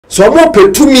so mo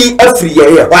petumi afri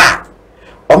ye wa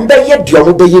ombe ye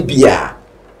duomo be ye bia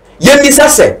ye misa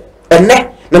se enne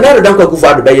na na redan kwakufu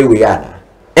ado be ye we ana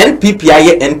NPP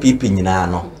aye NPP nyina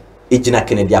no ejina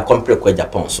Kennedy akompre kwa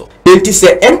Agyapong so enti se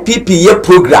NPP ye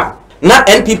program na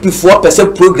NPP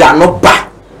 4% program no ba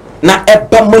na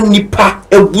eba manipa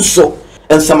ebuso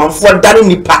ensamanfo dane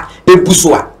nipa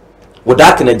ebuso a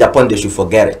without Agyapong they should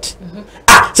forget it.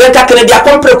 So Kennedy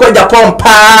akompre kwa Agyapong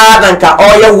pa na nka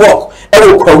all your work e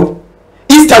wo Kwahu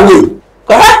Easter way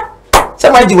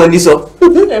somebody when this so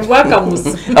welcome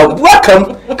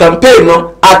campaign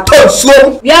no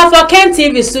attention. We are for Ken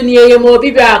TV soon ye mo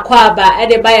bibia akwaba e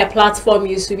de buy a platform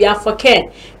you so we are for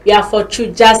Ken. We are for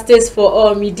true justice for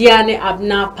all media ne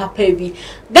abna papa bi.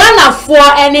 Ghana for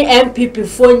any MPP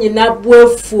for nyina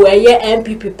boafu eye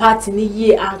MPP party ni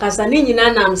ye ankasa ni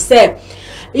nyina nam say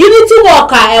unity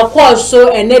worker e course so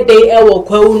ene dey e wo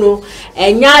Kwahu no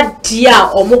enya dia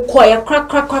omukọ ye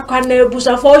krakrakrakra na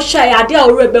ebusafo hwa ya dia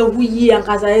orebe hu yi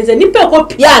ankasa eze nipa ko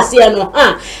piase no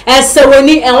ha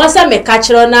esewoni enwasa meka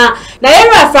kiro na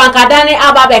yera frankadane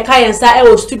aba be ka yensa e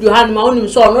wo studio ha no ma onim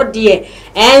so ono de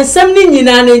ensem ni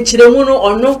nyina na nchiremu no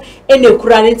ono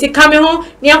enekura nti kame ho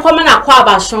ni akoma na kwa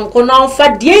abasonko na onfa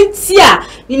de ntia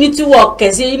unity work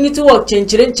kese unity work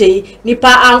chenchirenche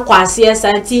nipa ankwase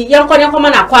esanti yankoma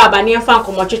na kwa aba ni enfa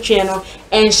nkomotwetwe no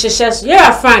enhyehyes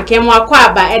yera frank emo akwa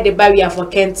aba e de ba we for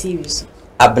Ken TV so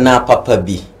abna papa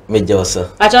bi mejoso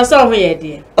achoso ho ye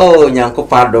de oh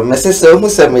nyankopa do mesese mu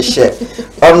se mehye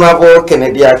honorable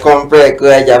Kennedy akompre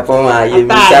kwa Agyapong aye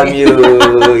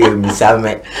misamio ye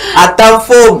misame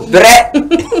atamfo bre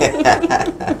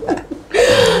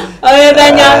oye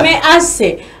danyame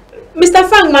ase Mr.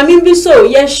 Frank Mamimbi so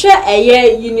ye share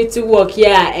eye unity work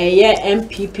ya eye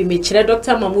MPP me kire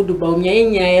Dr. Mamudu Bawumia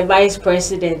nya vice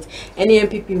president any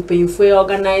MPP mpanyfo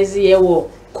organize ye wo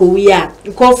Kowia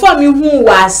confirm hu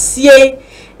wasie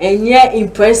enye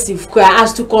impressive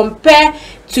as to compare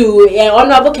to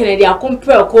honorable Kennedy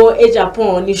compare ko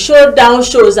Agyapong ni showdown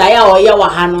shows aya oye wa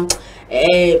ha no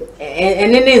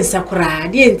enene nsakura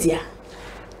de entia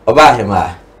oba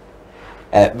hema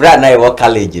bra na ye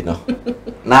college no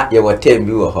na ye wotem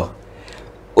bi wo ho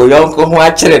oyonko ho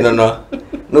akere no no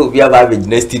na obi aba be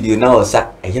gina studio na osa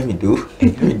eya mi do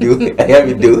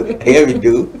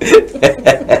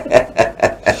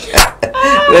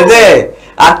lede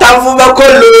atamfu ba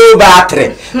kolu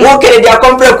batre wo Kennedy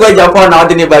akompre ko Agyapong na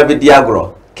odini ba bi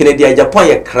diagro Kennedy Agyapong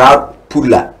ye crowd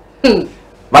puller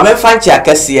ba me fanchi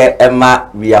akese ema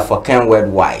we are for Ken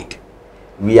worldwide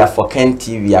we are for Ken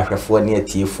TV ahwefo ne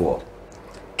atifo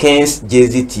Ken's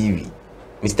JZ TV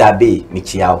Mr. B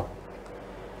Michiao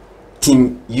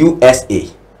Team USA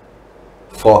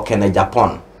for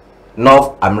Agyapong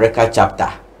North America chapter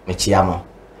Michiamo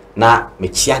na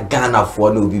Michia Ghana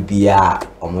for no bibia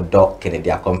omodo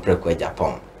Kennedy akompre ko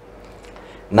Agyapong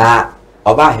na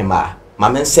obahema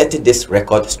mamen set this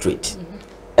record straight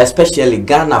especially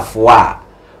Ghana for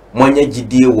monye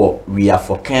gidi wo we are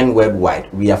for Ken worldwide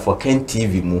we are for Ken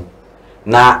TV mu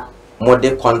na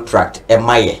mode contract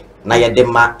emaye na yede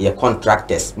ma ye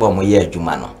contractors bo mo ye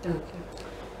adwuma no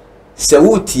se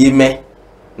wuti me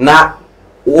na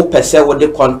wo pese wo de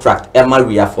contract ema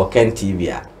we are for Ken TV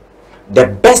a the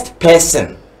best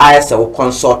person I say wo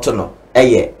consult no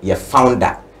eye ye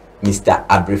founder Mr.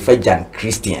 Abrifejan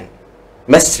Christian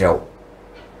mesrew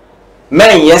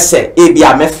men yese e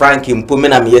bia me Frank mpo me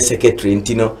na me secretary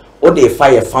ntino o de fa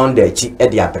ye founder chi e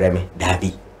de abreme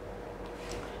dabi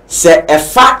se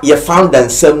efa ye founder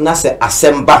nsem na se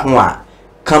asemba ho a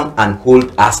come and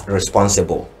hold us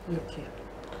responsible. Okay.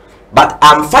 But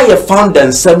am fire founder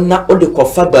nsem na o de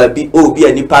kofa baabi obi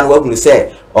anipa no wahunu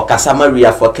se okasa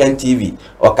Maria for Ken TV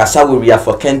okasa we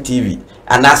for Ken TV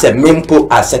and as a mempo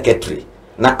as secretary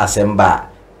na asemba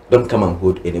don't come and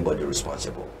hold anybody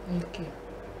responsible. Okay.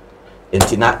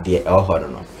 Entina de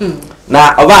no.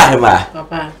 Na oba hema.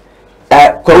 Papa.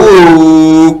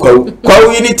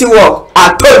 Kwahu unity work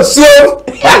attention.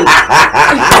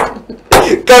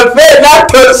 Cafe na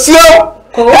attention.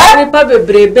 Kwahu pa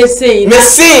bebrebe sei. Me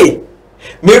see.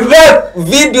 Me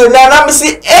video na me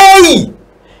see hey.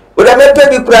 Oda me pe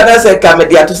bi kura na se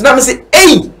comedy atus na me see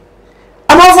hey.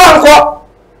 Amafo anko.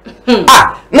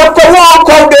 Na Kwahu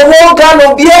ko de whole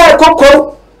Ghana bi e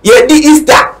kokko ye di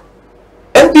Easter.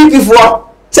 MPP for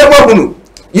Sebabunu.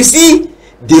 You see,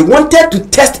 they wanted to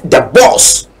test the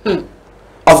boss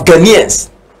of Ghanaians.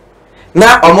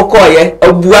 Now, Omokoye,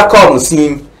 Obua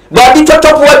Komusim, but be chop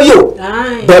wabio,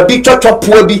 but be chop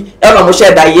wabi, and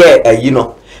Omoshe that year, you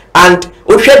know. And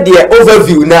we share the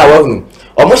overview now.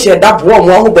 Omoshe that one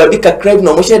who baby can crave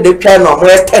no Moshe the plan on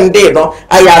West 10 day, no.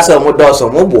 I ask some doors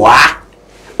on Moboa.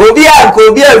 Obia,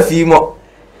 Fimo.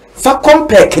 fa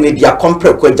compare Kennedy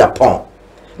compare kwa Japan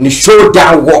ni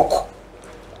showdown walk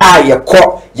ye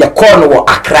call no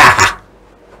Accra ha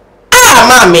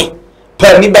mami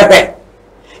pa ni bebe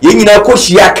ye nyina ko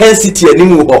hia kan city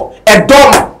animu ho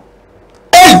edom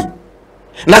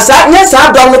na sa nya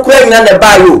sa dom no kwa nyina na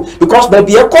ba yo because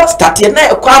baby e ko start ye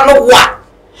na e kwa no wa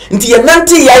nti ye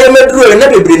nanti ya ye meduro na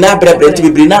bebre na brebre nti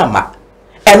bebre na ama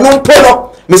eno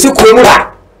mpo me se kromu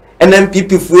ha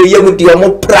NMPP fu ye mu di omo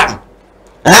pram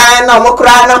na omo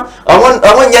kra no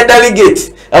omo nya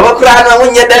delegate omo kra no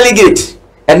omo nya delegate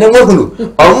ene mo hunu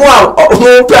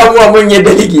omo pram omo nya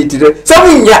delegate so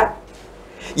munya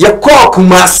ye call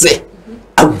Kumase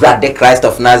Awurade Christ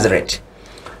of Nazareth.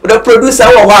 The producer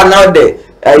who now the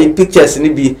pictures ni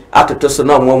bi atoto so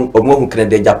na omo hu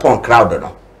Kennedy Agyapong crowd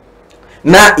no.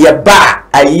 Na ye ba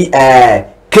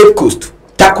Cape Coast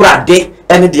Takoradi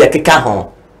ene de keka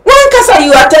ho. One kasa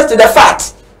you attest to the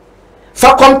fact.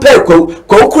 For compare ko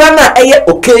kura na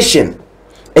occasion.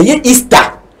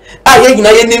 Easter. Ye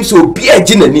nyina ye nim so bi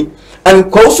aginani and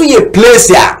ko so ye place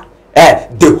ya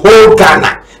the whole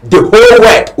Ghana. The whole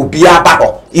world ubi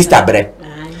abaho Easter bread.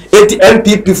 Eti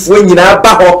MPP fo nyina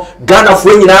abaho, Ghana fo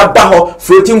nyina abaho,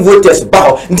 floating voters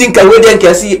baho. Ndinka we den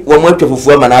kesi wo mo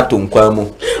atwafufu ama na atonkwa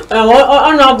mu.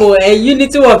 Honorable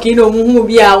unity work in omuhu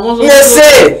bi a won so. Yes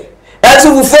say.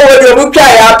 Esu fufu we de mu twa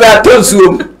ya apa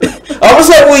atonsuom. Omo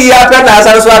so bu yi apa na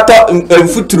asan so ato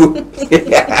mfuturu.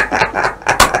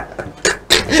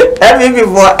 MPP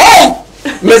for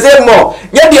Mesemo,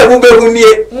 yadi abube hunie.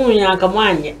 Muya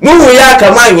kamanye. Muya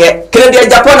kamanye. Kennedy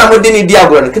Agyapong na modini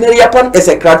diagron. Kennedy Agyapong is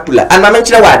a crowd puller. And I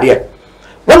mentioned what there.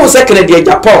 When we say Kennedy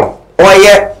Agyapong, or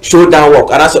ye showdown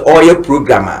work, and I say or ye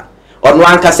programmer, or no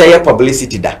one can say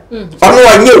publicity da. Or no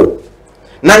one knew.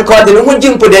 Nan called the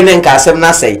Mujim put the name Casem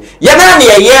na say. Yana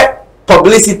ye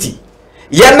publicity.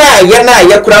 Yana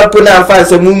ye crowd puller and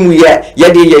fancy mumu ye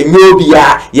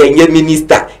nyobia, ye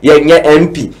minister, ye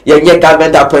MP, ye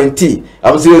government appointee.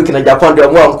 I'm saying Kennedy Agyapong de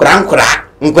mo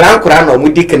nkura no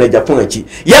mudi Kennedy Agyapong achi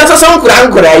ye so so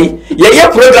nkura ye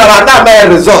program na ba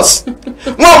resource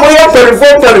mo ye perifo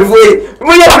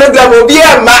mo ye program obi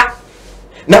ama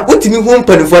na utimi hu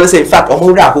perifo say in fact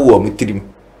omo ra ho wo mutirim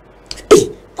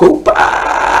ko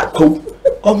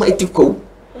o ma iti ko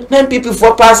men people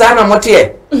for pass na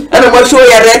motie ana mo show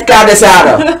ye red card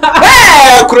sara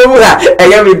kurumura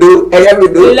eyamido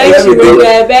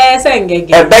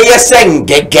be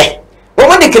sengege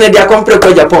Omo de Kennedy Agyapong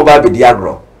kwa Japan ba be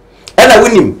agro. Ena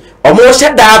winim, omo she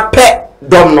da pe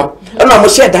dom no. Ena omo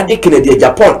she da de Kennedy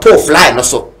Agyapong to fly no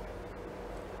so.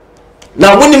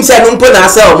 Na winim say no mpo na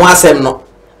ase omo asem no.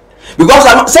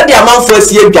 Because said the amount for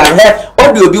sie dwan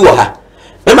he obi wo ha.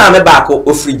 Me ma me ba ko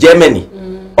ofri Germany.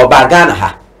 Oba Ghana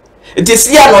ha. It is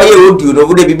here no ye audio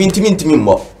no de bibi ntimi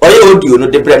mmo. Oye audio no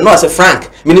de bre no say Frank.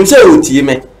 Minim say otie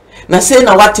me. Na say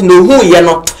na what no hu ye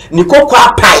no. Ni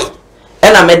kokwa pai.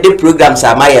 Ena me de programs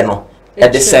amaye no e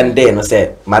de Sunday no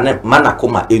say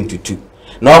manakoma entutu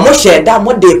na omo share da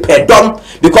mo de pedom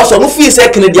because omo feel say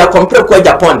Kennedy Agyapong kwa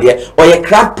Japan de oye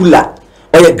crowd puller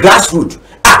oye grassroots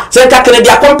say ka Kennedy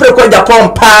Agyapong kwa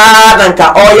Japan pa na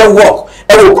nka oye work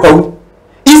e wo Kwahu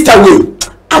Easter way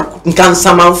nkan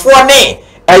samanfo ne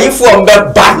ayifo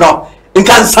mbe ba no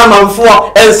nkan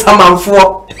samanfo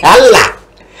samanfo hala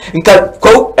nka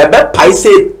Kwahu e be pai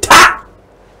say ta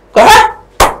ko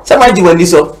Samaji wani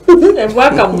so.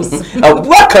 Welcome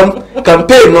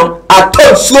campaign no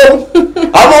aton so.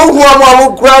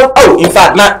 Amo ground. Oh, in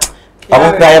fact na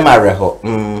amo cry mareho.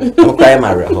 Amo cry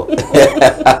mareho.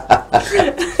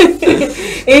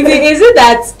 Is it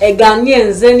that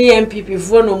Ghanaians any MPP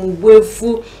for no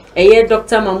mbuefu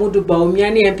Dr. Mamudu Bawumia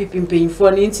ni MPP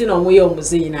mpanyinfo ni nti no mo ye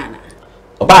omuze nyina.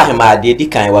 Oba hema de di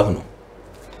kan wa hunu.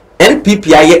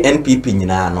 NPP aye NPP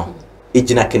nyina no.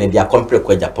 Ejina Kennedy Agyapong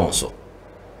kwa Japan so.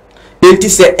 Enti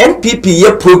se NPP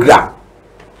ye program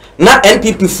na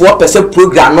NPP 4%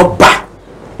 program no ba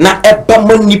na eba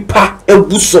manipa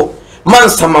ebuso man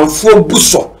samanfo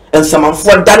buso en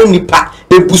samanfo dane nipa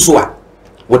ebuso a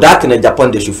without Kennedy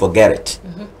Agyapong they should forget it.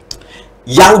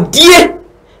 Yaudie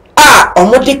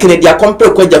omode Kennedy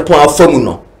Agyapong kwa Japan afamu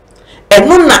no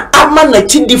eno na ama na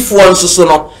chidifo nsoso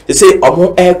no they say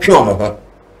omo etwe omo ho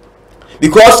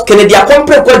because Kennedy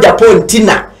Agyapong kwa Japan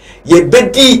tina ye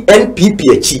bedi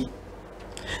NPP achi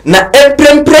na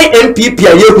emprempre MPP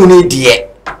a yehuni die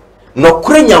no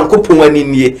kure nyankopon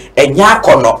aninie enya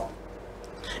akono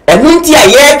enu nti a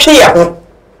yetwe ye ho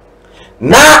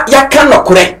na yaka no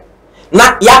kure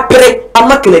na yapre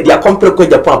ama Kennedy Agyapong kwa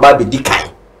Japan ba be dikan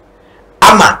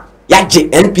ama yaje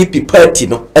NPP party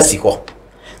no asi ho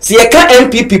si yeka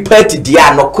NPP party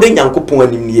dia no kure nyankopon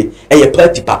animnie eye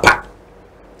party papa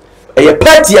eye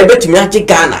party ya betumi age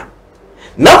Ghana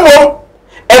na mo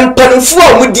empanfo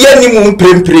a mo di animu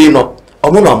mprempre no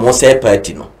omo no mo say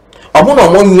party no omo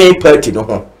no mo nwen party no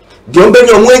ho de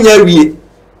ombenya omo anya wie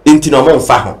enti no mo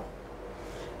mfa ho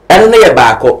eno na ye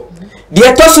baako de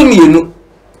tosu mienu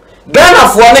Ghana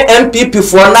fo ne MPP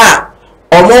fo na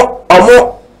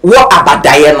omo wo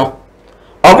abadaye no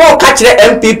omo ka kire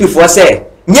MPP fo say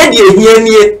nye de ehia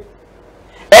nie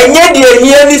enye de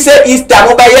ehia ni say Easter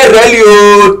mo ba ye rally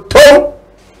o tom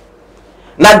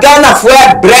na Ghana fo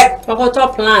bre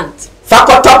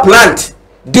fakoto plant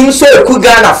dim so eku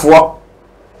Ghana fo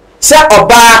se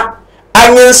oba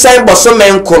anyensan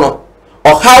bosomen ko no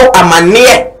ohaw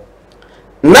amane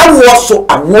na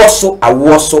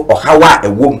awoso ohawa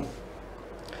ewom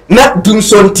na dim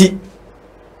so nti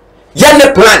yene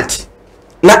plant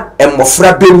na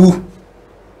emofra bewu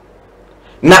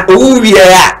na owuwie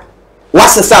a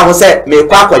wasesa ho se me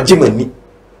kwa akogimani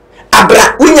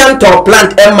abra unyanto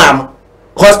plant emam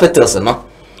hospitals no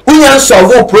unyan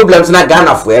solve problems na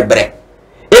Ghana fo ebre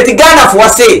eti Ghana fo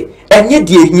se enye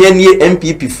de ehia nie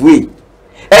MPP fuei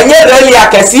enye rally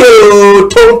akase o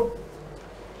tom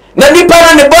na nipa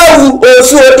na ne bawu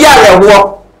osu odi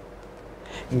arewo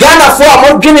Ghana fo a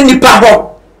mo dwene nipa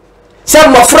ho se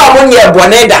mofra mo nye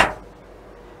boneda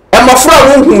mofra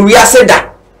mo hu wiase da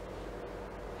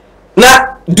na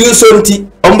dunsonti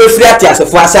ombefri ati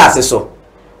asefo asase so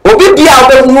obi bia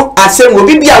obehu asem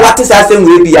obi bia watese asem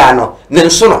we bia no ne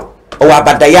nso no o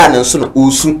abadaya ne nso no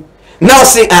osu na o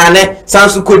se ane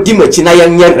sansu ko di machi na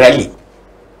yenye rally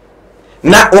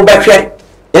na obehwe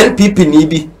NPP ni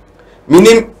bi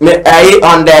minim me ayi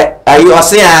on the ayi o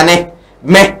se ane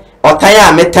me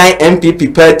otaya metan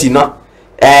MPP party no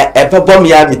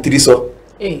Bawumia mitri so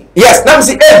yes na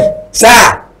msi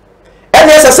sa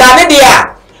ene sa ne dia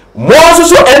mo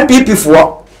so MPP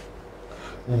fo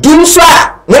dum so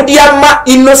a mo dia ma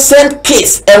innocent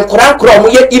case enkorankora mo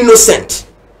ye innocent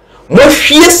mo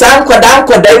hwie san koda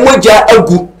moja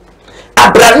agu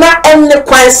abrana enne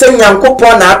kwan se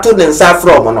nyankopon na ato ne nsa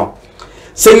from no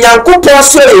se nyankopon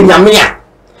so enyame a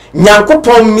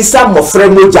nyankopon misa mofre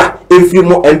moja efri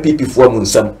mo MPP fo mu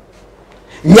nsam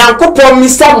nyankopon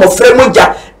misa mofre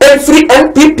moja every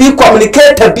MPP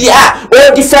communicator bi a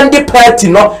o defend the party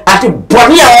no ati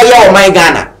boni a oya o my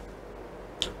Ghana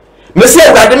me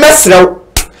say urade mesrew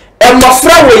e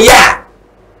mofra wo ya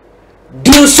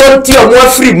din sonti o mo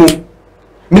afri mu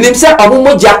minim say omo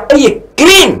moja eye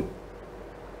clean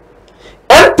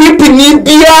MPP ni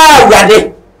bia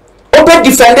urade o be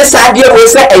defend sade we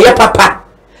say eye papa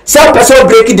say person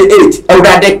break the 8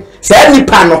 urade say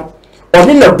nipa no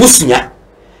oni na busunya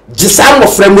jisa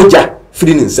mofra moja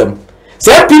free nsam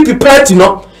say MPP party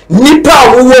no nipa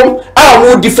wowom a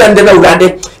wo defend na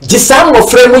urade jisa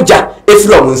mofra moja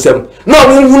efri o nsam no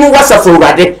hunu wasafo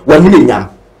urade wahine nyam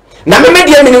na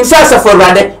memedie minim sa asafo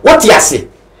urade wote ase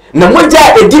na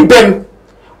moja edibem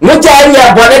moja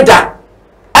ya boneda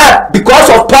because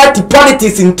of party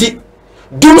politics inti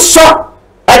dum so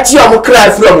ati o mokra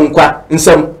efri o nkwa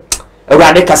nsam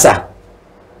urade kasa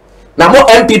na mo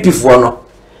MPP fo no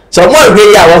so mo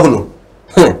hwe ya wo hunu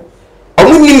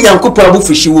omunim nyankopon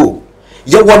abufushi wo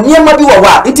ye woniema bi wo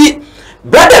wa nti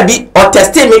brother bi o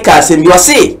teste me ka se mi o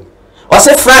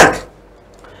se Frank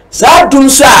sa dum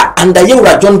so a anda ye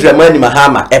wura John Dramani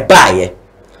Mahama baaye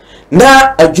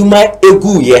na adwuma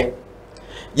egu ye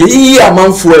yi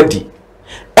amanfo adi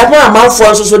eba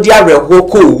amanfo nso so di awerho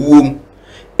ko wuom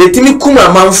etimi kuma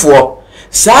amanfo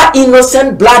sa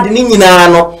innocent blood ni nyina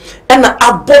no na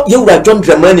abo ye wura John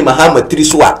Dramani Mahama tiri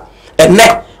so a ene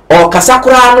o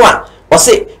kasakura no a o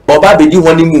se oba bedi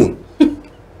honeymoon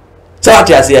so what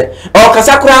you say o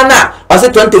kasakura na o se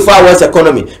 24 hours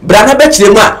economy brana be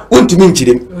kirem a untumi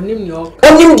nkirem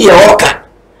onim die oka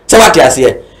so what you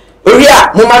say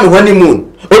oria mo ma me honeymoon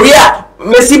oria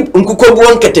mesi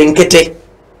nkukobuo nkete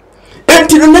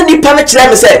entinu na nipa na kire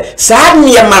me say saa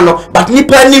niema no but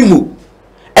nipa ni mu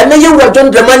ene ye wa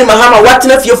John Dramani Mahama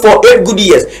watena fie for 8 good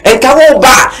years enka wo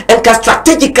ba enka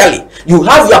strategically you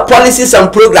have your policies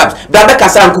and programs brother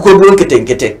kasa nkukobuo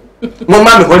nkete mo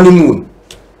ma me honeymoon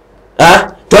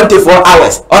 24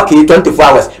 hours okay 24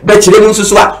 hours be kirem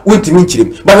nsusu a wuntimi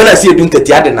nkirem ba na se edu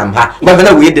nkati ade nam ha ba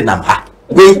na we de nam ha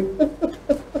we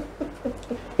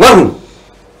wahu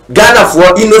Ghana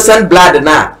for innocent blood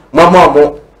na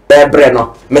momo ebre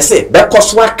no me se be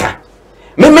koso aka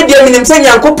me dia minim se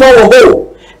nyankopon wo ho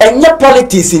enye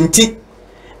politics nti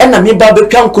ena me ba be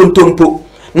twan kontompo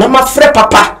na mafre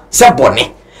papa se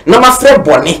bone na mafre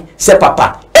bone se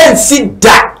papa ensi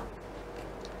da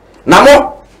na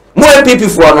mo MPP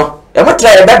fo no e mo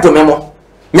try e bedome mo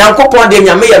nyankopon de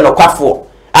nyame ye nokwafo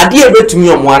ade e betumi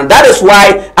omo an that is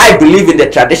why I believe in the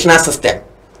traditional system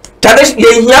tradition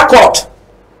ye hia court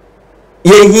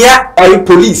ye hia or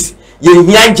police ye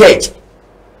hia judge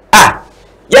ah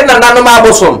ye na nanom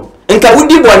abosom nka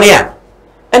wudi bone a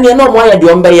ene no mo ya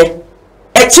de ombeye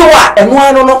echiwa eno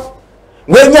anu no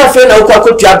wenya fe na ukwa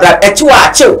kotu abra echiwa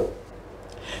achiw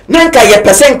nanka ye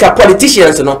pesenka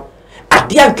politicians no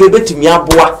ade anka betumi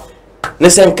aboa ne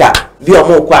senka bi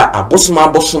omo kwa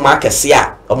abosoma kese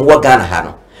a omo wo Ghana ha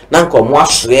no nanka omo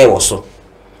ahwe wo so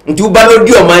nti uba no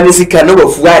di oman ni sika no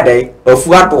wafu adai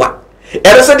wafu adoa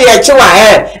ero so de echiwa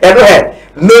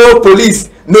no police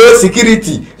no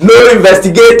security no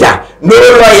investigator no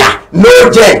lawyer no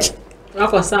judge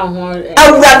akọ san ho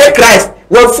awurade Christ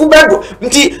wafu bado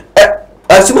nti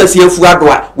asumasi afu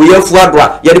adoa we afu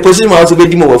adoa ye de position ma so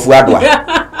bedi mo wafu adoa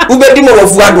ubedi mo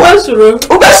wafu adoa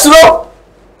ubesuro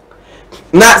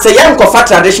na say yankofa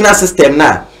traditional system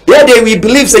na yeah they we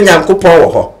believe say nyankopon wo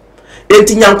ho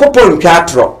enti nyankopon ntwa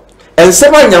atro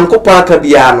ensema nyankopon aka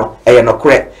bia no eye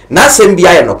nokore na asem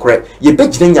bia ye nokore ye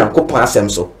begina nyankopon asem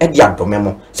so e de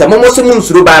adomemo se momo so mu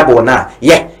nsuro bible na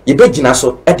ye begina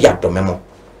so e de adomemo.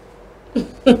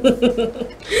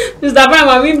 Mr.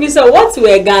 Brahma, we say what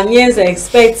were Ghanaians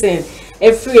expecting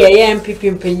if we are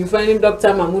MPP Mpenyufo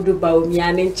Dr. Mahmoud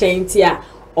Bawumia ne Chentia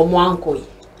Omwanko yi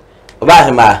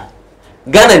Obahema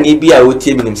Ghana ni bia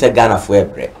wotie minim se Ghana fo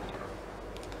ebre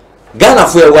Ghana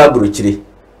fo ewa buruchiri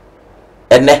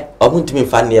ene omuntimi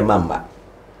fa ne mamba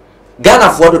Ghana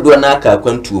fo dodo na aka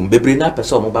akwantuom bebre na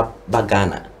pese omo ba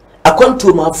Ghana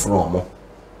akwantuom afro omo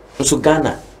nso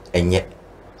Ghana enye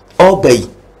obey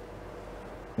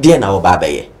die na oba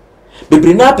baye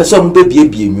bebre na pese omo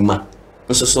bebie enwuma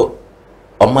nso so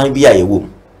oman bia ye wom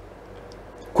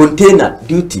container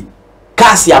duty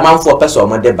cars ya manfo pese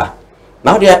omo deba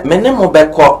now there menemo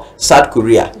beko South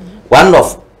Korea one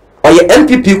of oye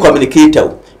MPP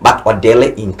communicator but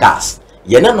odele in cars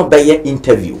ye na no beye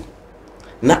interview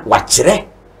na wachire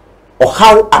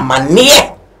ohaw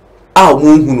amane a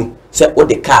omunhunu se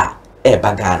ode car e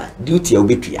ba Ghana duty e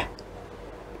obetua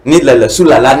ni lala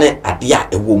sulala ne adia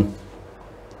ewom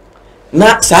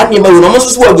na saa nyema wo no mo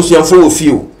so agusuanfo wo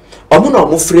fie omo na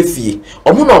omo frefie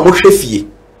omo na omo hwefie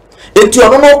enti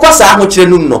ono no kwasa aho kire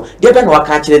num no de be na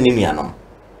waka kire ne nuanom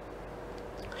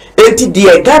enti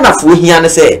de Ghana fo hia ne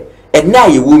se ena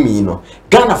ye wo mi no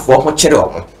Ghana fo ho kire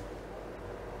omo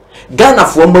Ghana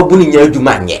fo mabuni nya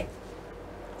adwuma nye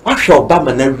wahwe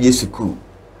Obama na wie school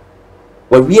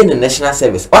wa wie ne national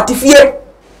service otifie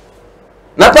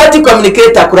na party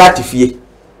communicator kura atifie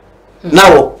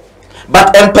nawo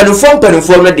but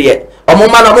empanifo no de omo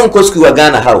ma na monko school wa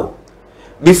Ghana ha o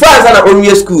before azana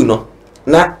onwie school no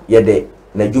na ye de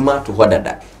na adwuma to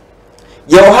hodada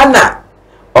ye ohana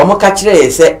omo ka kire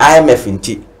ye se IMF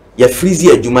nti ye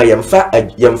freeze adwuma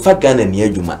yemfa Ghana ni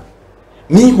adwuma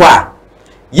meanwhile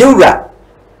yewra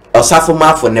osafo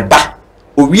mafo ne ba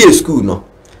owie school no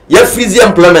ye freeze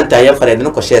employment aye for the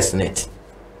no ko share senate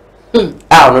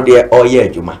no de oye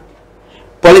adwuma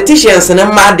politicians ne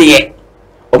ma de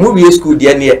omo wie school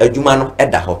de ne adwuma no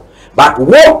eda ho but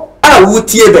wo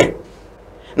wutie be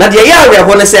na de ya we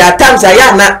ho ne say at times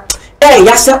aya na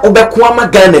ya se obeko ama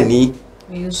Ghana ni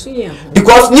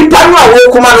because nipa no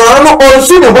awo kuma no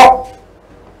onsu ne ho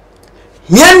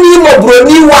yani mo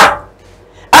broni wa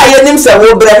ayenim se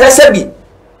wo brɛ se bi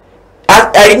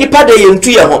ai nipa de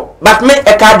yentu ye ho but me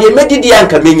e ka de medidi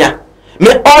anka menya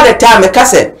me all the time me ka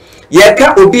se ye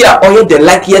ka obi a oye the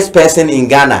luckiest person in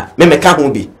Ghana me ka ho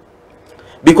bi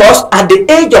because at the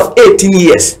age of 18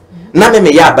 years na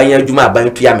me ya aban adwuma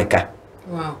aban tuya me ka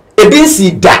wow ebi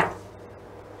si da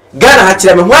Ghana ha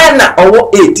kire me ho na owo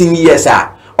 18 years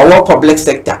a owo public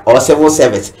sector or civil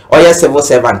service or yes civil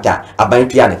servant aban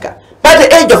tuya ne ka by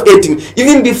the age of 18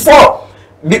 even before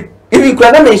if you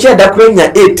can mention that when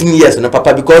you're 18 years no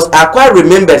papa because I quite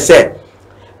remember say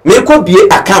me could be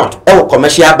account or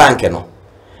commercial bank no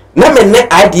na me ne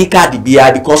ID card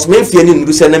bia because me fie ni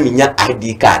nuru se na menya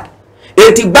ID card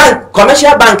enti bank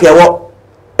commercial bank e wo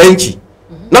enchi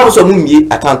na so mu mie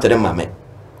account re mame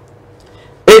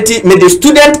enti me the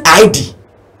student ID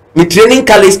me training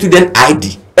college student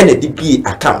ID and a DP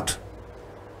account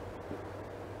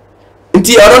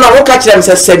nti ono na wo ka kire me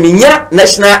se menya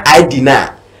national ID na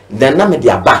then na me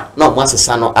dia ba na o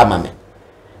asesa no amame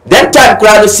then time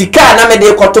kura no sika na me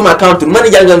de kotom account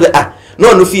manager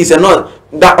no fees no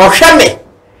da ohwe me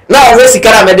na o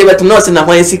sika na me de bet no se na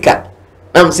hwan sika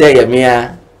na me say ya me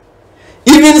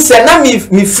even say na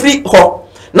me free ho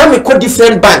na me ko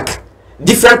different bank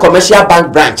different commercial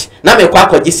bank branch na me ko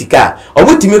akwaji sika o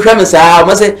mutimi hwe me say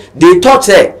o say they thought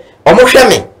say o mo hwe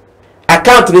me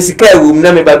account re sika ewu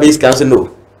na me ba base council no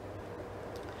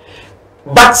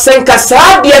but senka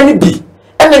saabia ni bi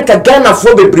enenka Ghana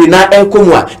fo bebre na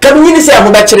enkomu a ka nyini se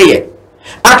ho ba kire ye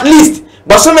at least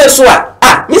bosome so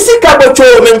me sika bocho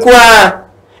me nkoa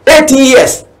 18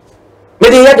 years me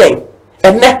de yeden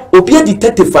enne obi di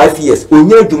 35 years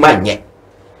onya adwuma nye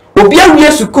obi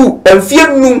awie suku emfie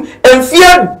num emfie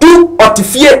du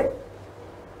otifie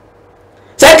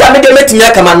sai ka me de metimi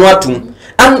aka manu atum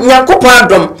an yankopon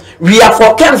adom we are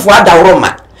for ken for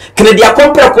adawroma kene dia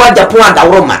kompre ko Agyapong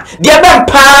adawroma dia ben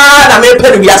pa na me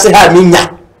pe wi ase ha minya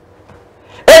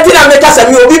enti na me ka se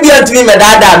mi obi bia ntimi me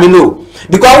dada mi no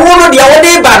because wo no dia wo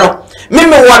de ba no me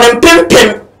won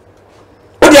mpempem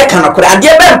wo dia kan akora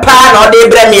dia ben pa na o de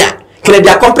bremia kene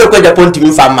dia kompre ko Agyapong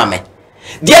ntimi fa mame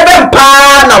dia ben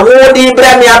pa na wo de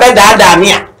bremia be dada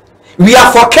mi a we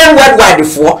are for ken worldwide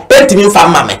for ntimi fa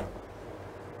mame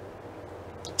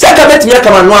saka betimi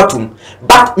aka manu atum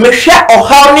but me hwe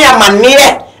ohaw ne amane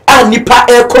a nipa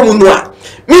e komunu a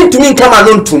mintumi nka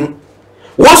manu ntum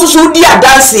wo susu di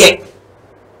adanse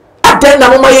adan na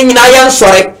mama ye nyina ye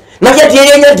nsore na ye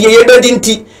die ye bedi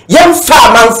nti ye mfa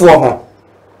amanfo ho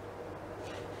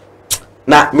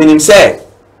na minim se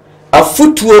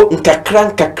afutuo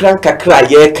nkakra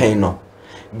ye kan no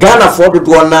Ghana for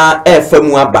dodo na e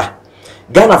famu aba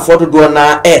Ghana for dodo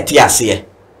na e ti ase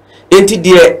enti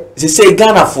de se say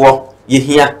Ghana for ye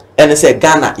hia ene say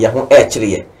Ghana ye ho e kire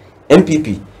ye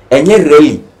MPP enye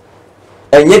rally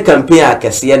enye campaign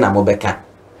akese na mobeka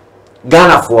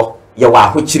Ghana for ye wa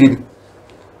ho kirim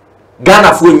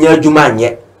Ghana for nya adwuma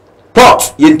anye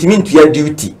port ye ntimi ntua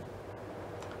duty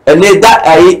ene da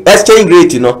ai exchange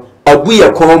rate no abu ye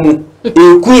komu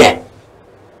eku ye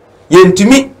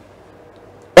ntimi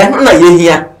eno na ye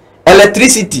hia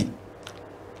electricity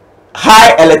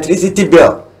high electricity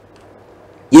bill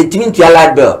yetimi ntua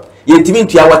light bill yetimi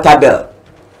ntua water bill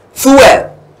fuel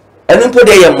enu po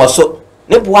de ye moso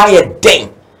ne boa ye den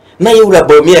na ye wura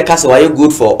Bawumia kase wa ye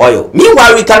good for oil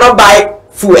meanwhile we cannot buy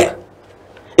fuel.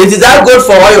 It is that good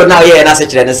for oil now ye na se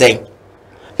kire ne sen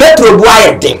petrol boa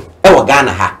ye den e wo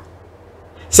Ghana ha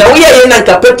se wo ye na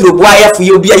nka petrol boa ye fu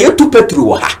ye obi ye tu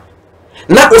petrol ha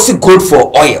na osi good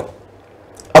for oil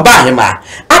oba hema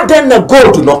adan na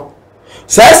gold no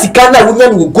sa sika na wo nya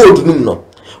no gold num no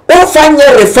o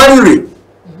fanye refinery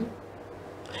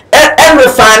en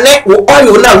refine wo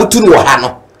oil na wutu no ha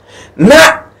no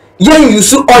na yen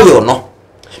use oil no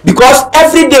because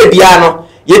every day bia no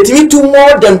yetimi to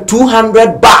more than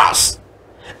 200 bars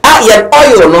yen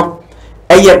oil no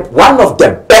one of the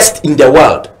best in the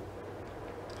world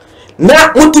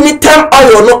na mutumi tam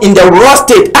oil no in the raw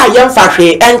state yen fa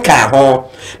hwe enka ho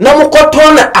na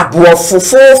mukoton abuofo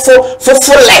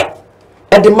fofole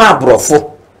edema abuofo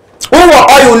wo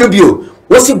oil no bio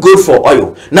what's good for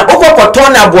oil na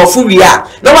okokoton abuofo wi a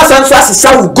na wasanso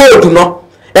asesa wo gold no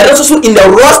and also in the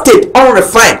raw state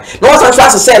unrefined no wasanso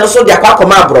asesa no so dia kwa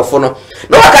koma abuofo no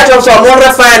no wakacho so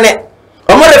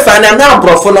mo refine na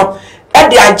abuofo no e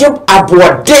de agye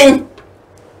aboden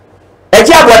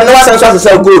eje aboden no wasanso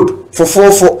asesa gold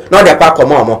fofofo na dia kwa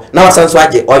koma omo na wasanso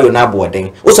agye oil na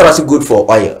aboden wo so was good for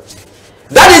oil.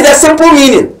 That is the simple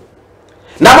meaning.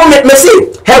 Now me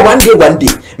say hey one day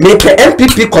make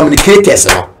MPP communicators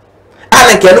no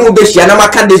and can no be share na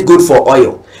can this good for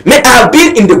oil. Me I have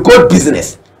been in the gold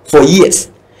business for years.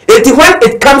 When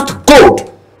it comes to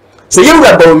gold, so you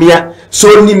Bawumia so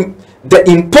the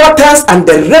importance and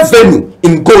the revenue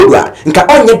in gold wa nka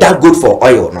onye that good for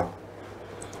oil no.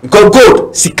 Because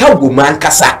gold sika woman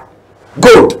kasa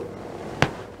gold.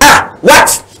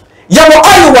 What? You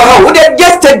oil wa we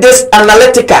just take this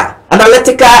analytical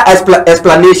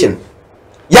explanation.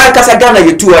 Yan kasa Ghana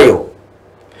you two oil.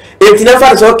 It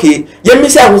never is okay. You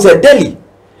miss out who said daily.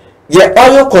 Your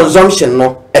oil consumption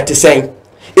no at the same.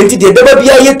 Into the baby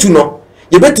ye to no.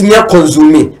 You better me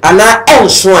consume and I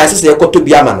also I say to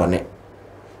be a man on it.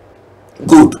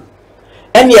 Good.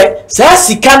 And yet, sa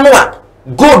sikanoa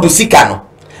gold sikano.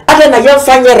 Ada na yan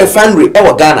fanya refinery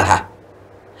e Ghana ha.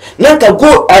 Nanka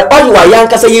go oil wa yan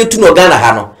kasa ye to no Ghana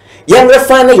ha no. Yan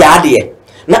refinery ya ade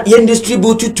na yen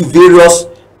distribute to various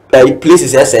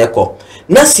places as eko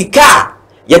na sika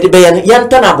ye de be yan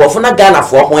tan abofo na Ghana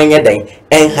fo ho enye den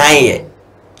enhan ye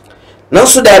na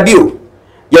so da bio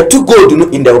ye to gold no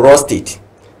in the raw state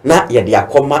na ye de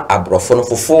akoma abrofo no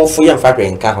fofofo ye mfa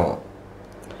hwenka ho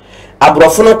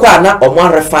abrofo no kwa na omo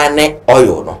refine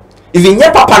oil no even ye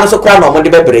papa no so kwa na omo de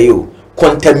bebre yo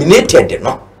contaminated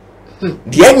no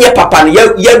de nye papa no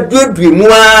ye duodue mu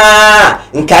a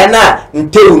nkai na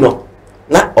ntewu no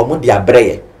na omo de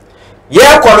abreye ye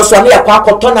kono so na ye kwa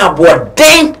akoto na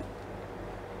aboden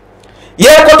ye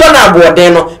koto na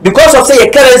aboden no because of say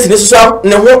ye currency ne so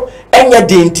ne ho enya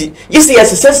denti yisi ye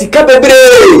sese ka bebre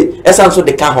esanso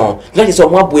de ka ho na ye so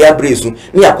mo aboya bresu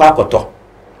na ye kwa akoto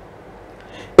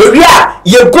ewia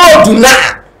ye gold na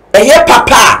eye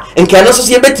papa nke no so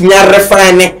se betimi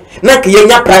refine na ke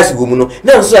yenya price go mu no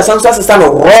na so asan so asesa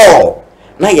no raw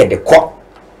na ye de ko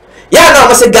ya na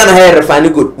mo se Ghana here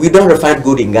refine gold. We don't refine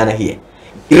gold in Ghana here.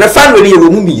 Refine we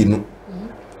wo mu miyinu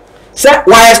say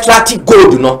why extract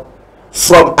gold no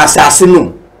from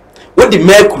assassinum with the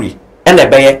mercury and the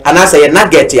beye and I say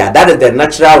nugget here, that is the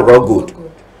natural raw gold.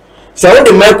 So with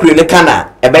the mercury ne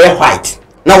kana e beye white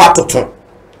na watoton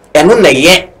eno na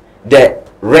ye the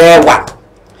rare one.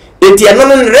 Enti eno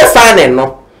no refine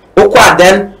no okwa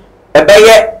then e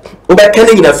beye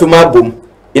obekani na fuma bom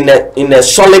in a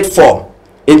solid form.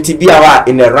 Enti biawa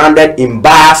in a rounded in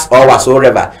bars or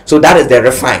whatsoever. So that is the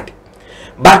refined.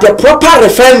 But the proper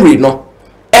refinery no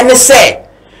and say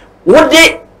what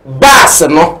the bars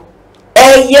no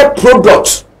a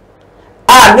product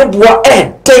ne boa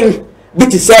thing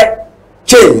bit say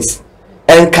chains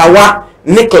and kawa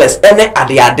necklace ene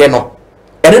ade no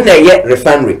ene na ye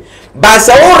refinery. But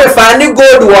so refine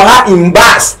gold wo ha in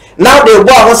bars. Now they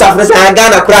go on surface and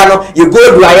Ghana kra no you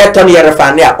go do a ton ye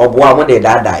refine oboa mo dey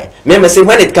die. Me say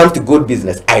when it comes to gold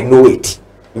business I know it.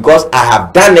 Because I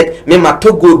have done it, me ma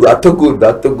to gold,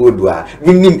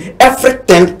 we mean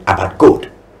everything about gold.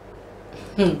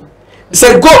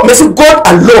 Say gold, me say gold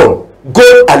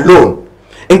alone.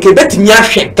 And ke beti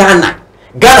nyashe Ghana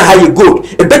how you gold.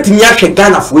 E beti nyashe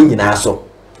Ghana for nyina so.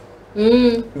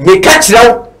 Me catch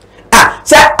now.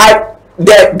 Say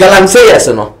the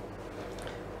Ghanaians no.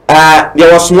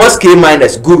 There was small scale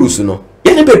miners, gurus no.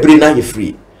 You never bring now you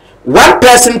free. One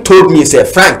person told me, say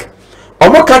Frank.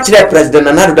 Omo catch the president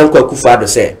Nana Kwahu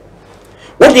say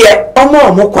what the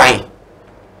omo kwan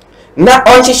na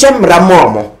onhihye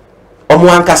mramo omo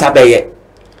ankasa beye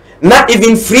na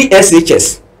even free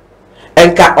SHS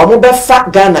enka omo be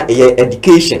fa Ghana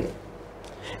education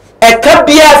e ka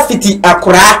bia fiti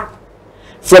akura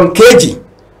from KG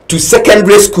to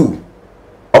secondary school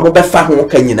omo be fa ho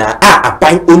kanyina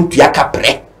apan ontua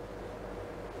kapre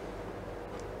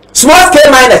small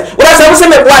scale miners what say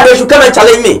me boy they should come and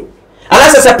challenge me.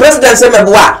 Unless as a president say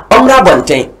meboa omra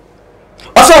bonten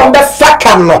also on the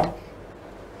fakam no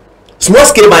small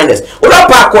scale miners oda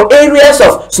park areas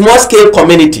of small scale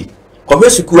community ko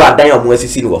school adan omo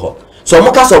asisi ni wo ho so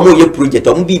omo ka so omo ye project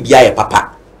omo bibia ye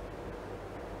papa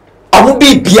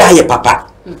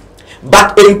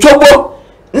but in tobo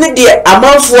ni de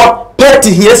amanfo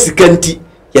party here sikanti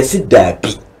yesi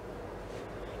dabi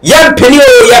yam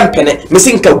pene me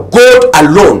sinka gold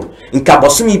alone nka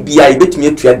bosumi bia ibetumi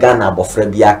atua Ghana abofra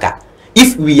biaka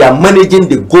if we are managing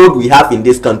the gold we have in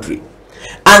this country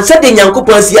and said the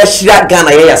nyankopon si ahira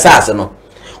Ghana ye yasase no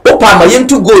opa ma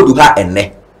yentu gold ha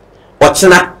enne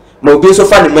ochena ma obi so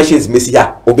fa the machines mesi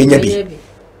ha obenya bi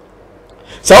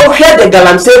so here the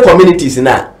Galamsey communities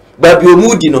na babi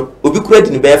omudi no obi kura di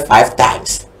ni be 5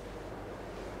 times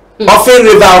often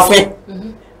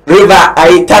river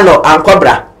aitano and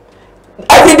cobra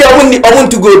every day omun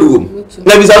to go do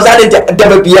na bi so say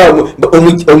deba bia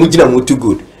omugina mu to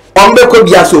good ombe ko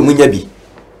bia so omunya bi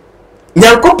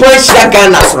nyankopon hia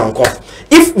Ghana soronko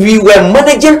if we were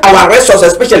managing our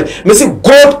resources especially me say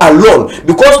gold alone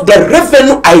because the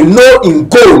revenue I know in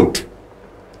gold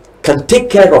can take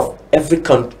care of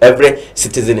every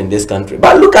citizen in this country.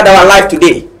 But look at our life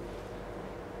today.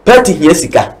 Party here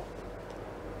sika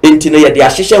intino ye de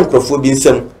ahihye nkrofo bi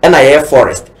nsam and a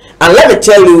forest. And let me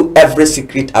tell you every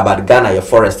secret about Ghana your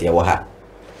forest here wo ha.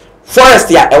 Forest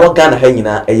here e wo Ghana ha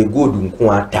nyina e gold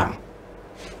nko atam.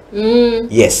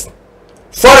 Yes.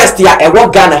 Forest here e wo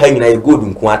Ghana ha nyina e gold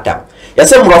nko atam.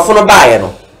 Yase mrofo no baaye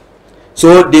no.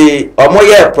 So the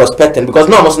omoye prospecting because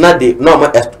no almost not the no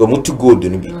omo to gold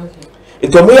no bi.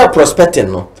 It omoye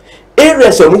prospecting no.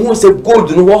 Areas omo say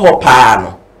gold no wo ho pa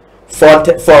no.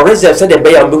 For reserve say the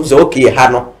buy omo say okay ha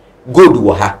no gold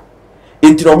wo ha.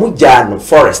 Into omo ja no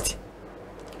forest.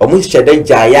 Omo shede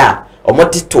jaya omo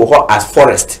tito ho as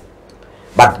forest.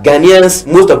 But Ghanaians,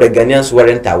 most of the Ghanaians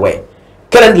weren't aware.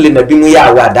 Currently na bimu ya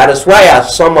aware. That is why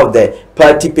some of the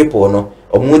party people no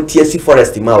omo tiesi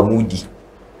forest ma omo di.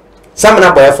 Some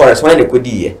na boy forest when they could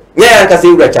die. Yeah, because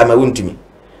you reach my wound to me.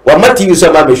 What matter you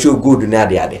some may show good na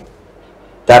ade.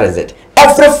 That is it.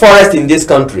 Every forest in this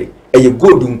country a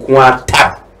good nkwa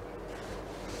tab.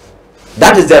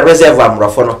 That is the reservoir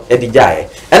mrofono edijaye.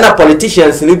 And the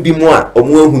politicians ni bi mu a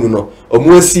omo ehunu no,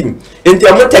 omo sim. Enti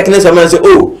omo techniques omo say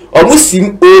oh, omo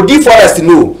sim odi forest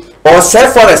no, or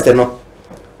self forest no.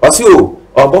 O si oh,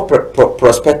 obo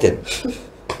prospecting.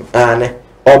 Ane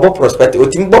obo prospecting. O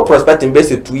timbo prospecting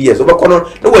base 2 years. Obo kono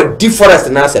no we deforest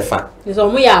na se fa. Is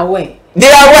omo ya aware.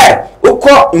 They are aware.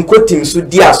 Uko nkotim so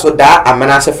dia so da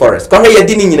amanase forest. Ko ye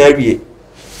di ni nyina wie.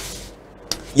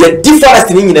 Ye deforest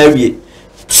ni nyina wie.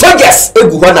 soldiers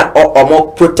egu ho na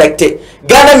omo protect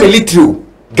Ghana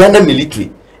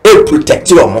military e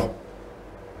protect omo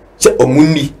se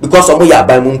omuni because omo ya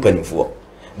ban mu mpanifo.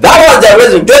 That was the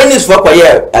reason join this for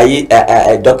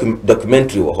a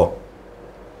documentary wo ho.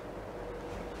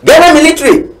 Ghana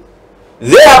military,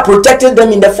 they are protecting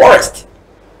them in the forest.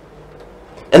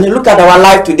 And look at our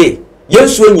life today.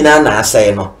 Yensu nyina na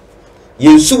asay no.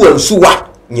 Yensu wansuwa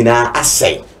nyina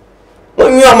asay.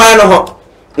 Onwi o man no ho.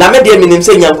 Na me de minim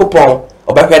se Nyankopon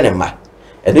obehwe ne ma.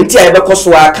 Enu ntia ye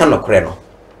bekoso aka nokre no.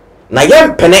 Na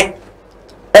yempene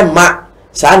emma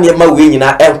saa ne ma we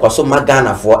nyina enkoso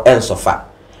magana fo ensofa.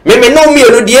 Me no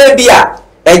mienu de bia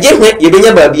eje hwe ye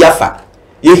benya ba bi afa.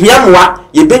 Ye hiamoa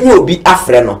ye benya obi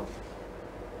afre no.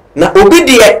 Na obi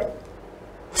de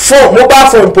phone mobile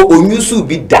phone po onyusu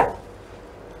bi da.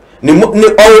 Ni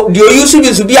the onyusu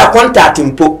bi su bi a contact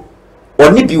mpo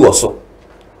oni bi wo so.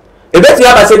 Ebetu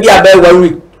aba se bi aba 1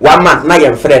 week 1 month na ye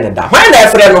mfre ne da. Hwan na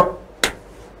efre no?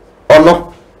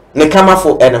 Ono ne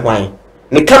kamafo ene hwan.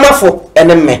 Ne kamafo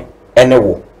ene me ene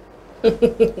wo.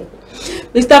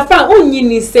 Mr. Frank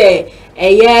onyini say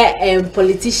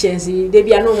politicians they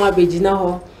be no ma begina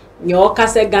ho. Nyo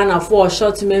kase Ghana for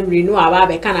short memory no aba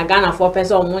be kana Ghana for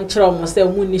person o mon kire o say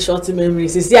mu ni short memory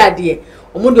sisi ade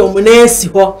o mu de o mu na asi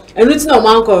ho enu ti na o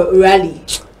man ko rally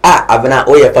abena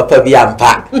o ye papa bi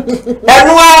ampa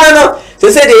enu ara no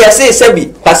se de ye say sabi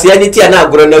kwase ani ti na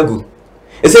agoro na gu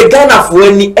e say Ghana for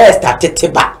ani start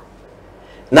teba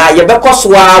na ye be koso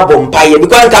abompa ye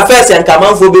because nka first nka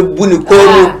manfo be bu ni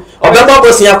koru obeba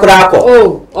bosia kura akọ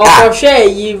okọhwe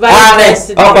yi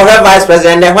vice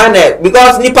president when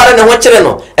because ni para ne ho kire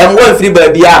no emwo mfiri ba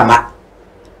bi ama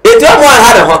etu mo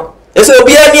ha ne ho eso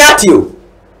obi ani ate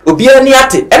obi ani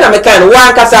ate e na me kan wa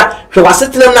ankasa hwe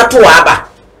wasetelem na to aba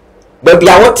ba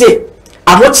bia wote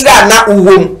ahokire na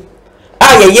uwom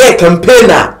ye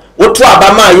campaigner woto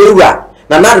aba ma yewura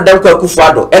na nado danko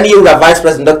akufuado ene yewura vice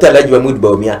president Dr. Agyapong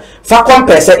Bawumia fa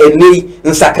compare enei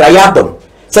nsakrayadom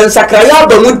Sansakra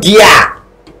mu dia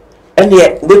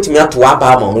ene wetimi ato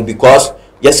aba ma ho because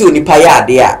yesi onipa ya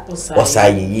ade a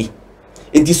osayeyi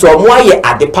enti so mo aye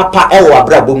ade papa e wo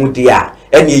abrabo mu dia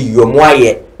ene yiyo mo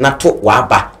aye na to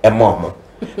waba e ma mo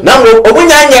na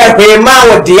omunya nya hwema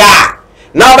wo dia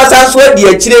na obasan so adi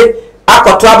akire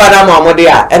akoto aba na ma mo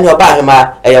dia ene oba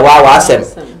hema eye wa asem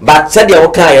but said ye wo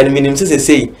kan ye minim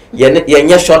sesei ye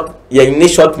nya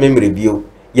short memory bio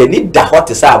ye ni da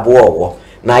hot sa abo wo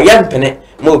na yempene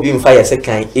mo bi mfa yese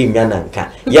kan enwa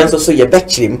nanka yenso so ye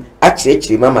bechirim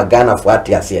akirechiri mama Ghana for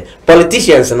atiase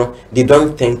politicians no they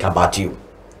don't think about you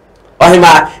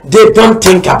ohima they don't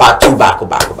think about you back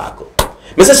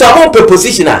me say so am on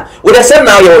position we dey say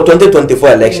now your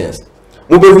 2024 elections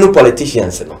mo be hunu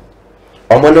politicians no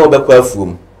omo na obekwa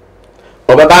afuom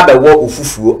obeba be wo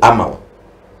ofufuo ama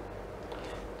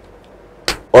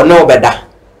ona obeda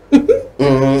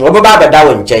obeba beda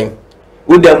wo nchen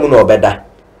udamu na obeda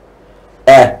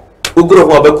ugro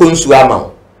ho be konsu ama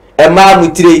ma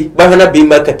mutire ba hana bi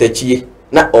ma katachie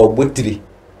na ogbotire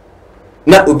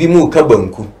na obi mu ka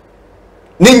banku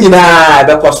ni nyina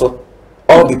be koso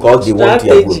all because they want to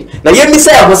go na yemi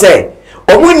say abo say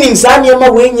omunim sa nyema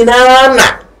we nyina na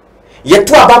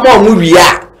yeto aba ma omu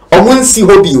wia omu nsi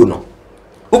ho bi no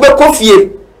ube kofie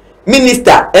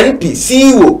minister MP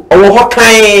CEO owo ho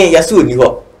kan yase oni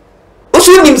ho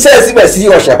osu nim say si ba si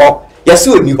ho hye ho yase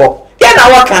oni ho ya na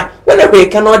waka when we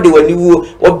cannot do any wo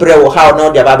obre wo how na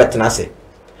de ba betena se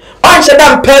on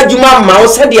shedam pa djuma ma wo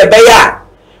se de be ya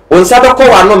won sa be ko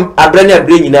wano abre na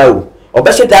abre nyina wo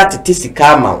obehye da tete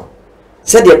sika ma wo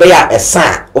se de be ya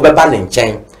esa wo be ba ne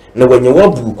nchen na wenye wo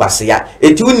bu kwase ya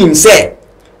eti unim se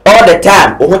all the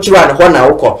time wo ho kira na ho na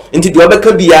wo ko nti de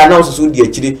obeka bia na wo so di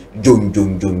akire jon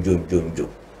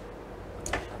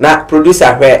na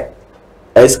producer hwe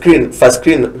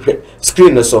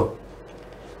screen so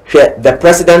the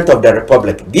president of the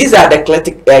republic. These are the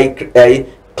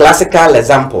classical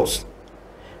examples.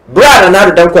 Brother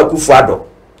na danko akufuado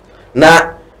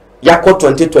na yako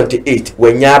 2028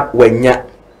 wenya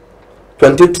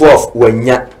 2012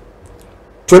 wenya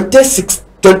 2015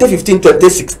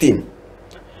 2016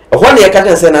 ohwa na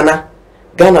yakata se nana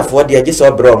Ghana for the agise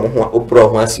obro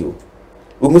ho asio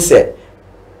umu se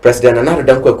president na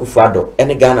danko akufuado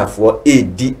ene Ghana for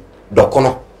edi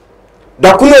dokono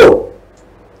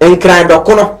enkran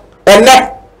dokono ene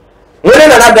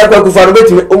wona na da kwa kufaro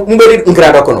betimi mberi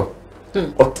nkran dokono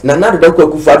na na da kwa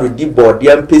kufaro di board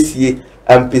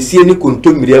ampesie ni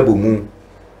kontomiri abomu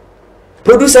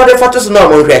producer de fatos na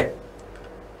mo hwe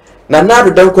na na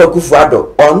da kwa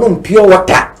kufaro onu pure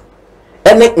water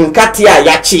ene nkate a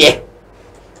yache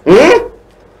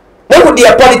mo di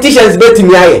politicians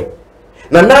betimi aye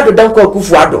na nado danko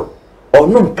akufuado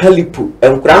onum kalipu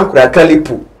enkura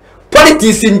kalipu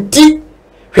politics nti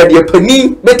hwede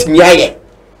pani betimi aye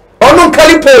onum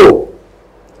kalipu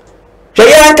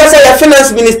hweye nkasa ya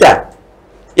finance minister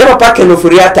ya papa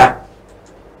Kenofuriata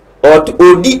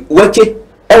odi wache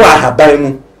ewa haban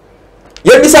mu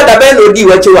ye bisa da ben odi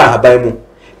wache wa haban mu.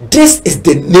 This is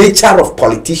the nature of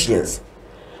politicians.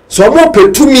 So mo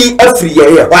petumi afri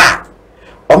ye wa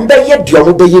ombe ye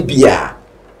dio be ye bia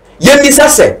ye bisa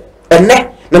se ene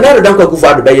na na danko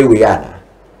akufuado be ye we ana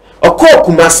okọ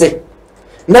kumase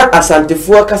na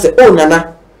asantefo ka se o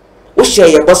nana wo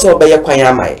hye ye boso be ye kwan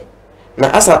amaye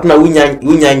na asat na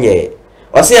wunya nye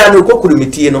o se ya no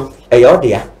kokurumiti no eye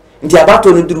odea ndi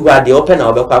abato no duru ha de open na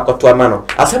obekwa akoto ama no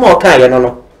asema o kan ye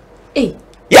no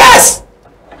yes,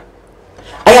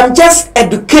 I am just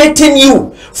educating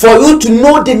you for you to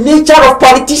know the nature of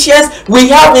politicians we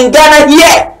have in Ghana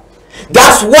here.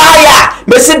 That's why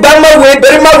me say berima we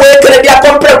Canada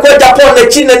compare ko Japan na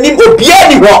China nim obia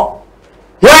ni ho.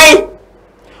 Why?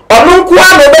 Onu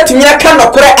kwa no betumi aka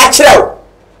no kore akire.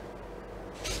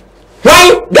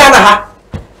 Why Ghana ha?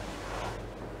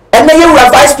 And then you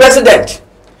are vice president.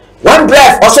 One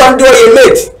breath also ndo ye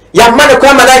mate. Ya man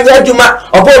kwa mananya adwuma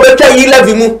obo betwa yi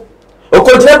level mu.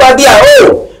 Okontre ba bia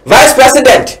vice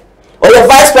president or your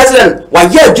vice president wa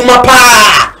ye adwuma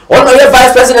pa. Ono your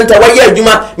vice president wa ye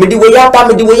adwuma me di we yaba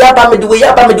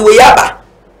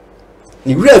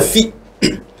ni refi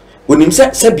onim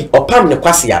se bi opam ne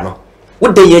kwase ya no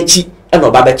wo de yachi e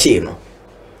no ba bechi no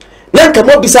na nka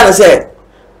mo bisa na se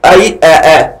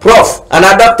prof and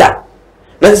a doctor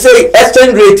na say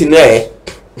exchange rate no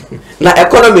na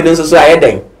economy no so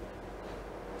ayeden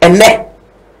enne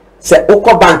se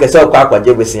uko bank se uko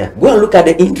akwaje besia go and look at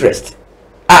the interest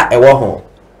ewo ho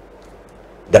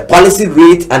the policy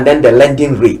rate and then the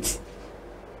lending rate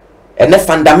and the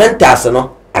fundamentals no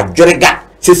adwerega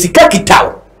se sika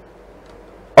kitaw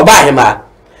oba hema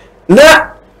na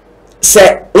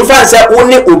se ufa se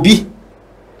woni obi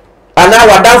ana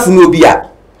wadanfu no obi a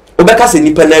obeka se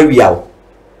nipa na wia wo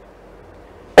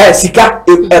sika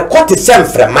kwate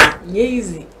semfrema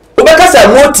easy obeka se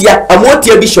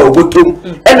amotia bi hye obotom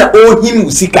na ohim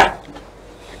usika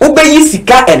obeyi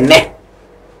sika enne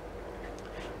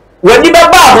wani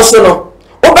baba ahoso no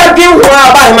obadwe ho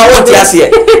aba ma wonte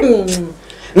ase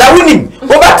na woni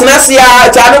obatena ase a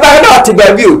cha no ba na ote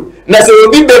bi o na se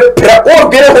obi be pra o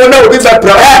gere ho na obi be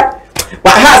pra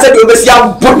wa ha se de obesi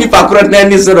amboni pa kro na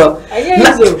ni so no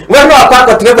we no akwa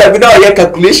akotena ba bi na o ye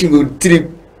calculation go trip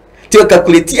to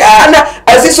calculate na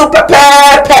asiso pepe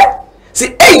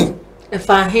see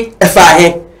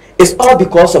efahe it's all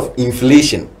because of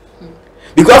inflation.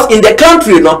 Because in the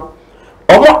country no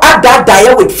omo add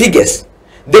that with figures.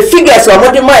 The figures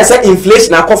omo de more say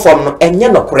inflation akofom no enye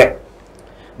no correct.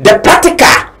 The practical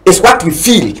is what we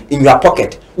feel in your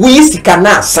pocket. We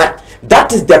sikana sa.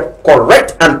 That is the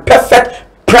correct and perfect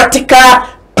practical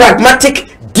pragmatic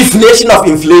definition of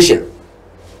inflation.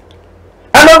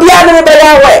 And obia no be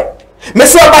ya we. Me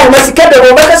say oba me sika de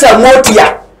wo be say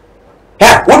motia.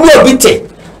 Ha, wo bi obite.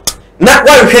 Na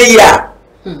wa hwe ya.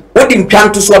 Wodi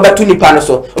ntwanto so obeto nipa no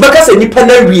so. Obeka say nipa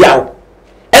na wiawo.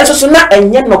 Enso so na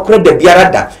enye no kore da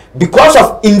biara da because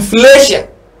of inflation.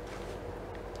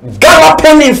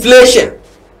 Galloping inflation.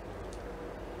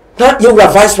 Na you were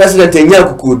vice president enye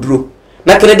akukoduro.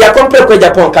 Na Canada compare ko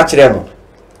Agyapong ka kire mo.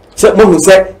 Se mo hu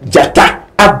se jata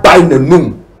abai na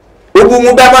num. Obu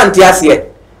mu ba man ti ase.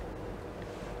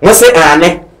 Mo se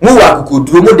ane mu wa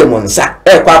akukoduro mo de mo nsa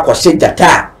kwa akɔhye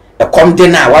jata e kom de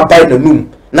na wa bai na num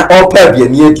na opa bia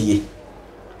ni adie.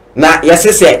 Na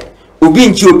yesese obi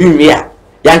nchi obi nwea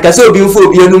yanka se obi mfo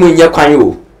obi anu nye kwan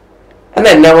o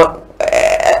ana nne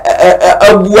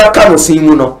abu aka no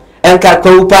simu no enka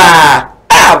kwawu pa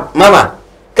mama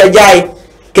kajai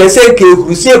kese ke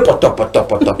hurusie poto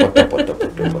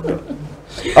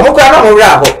amoko ana mo ra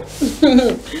ho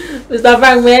Mr.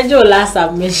 Frank mejo last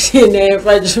submission e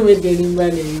fa jume de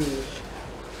nimane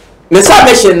me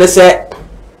submission ne se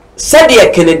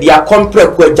de Canada compare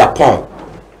ko Agyapong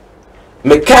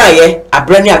me kaye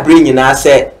abrani nyina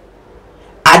se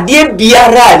ade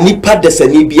biara nipa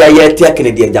desani bia ye te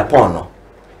Canada Agyapong no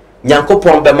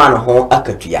nyankopon be ma no ho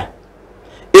akatua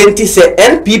enti se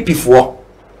NPP fo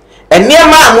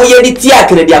eniema amoye di ti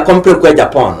Canada compare ko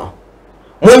Agyapong no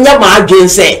munya ma adwen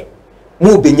se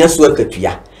mu benya so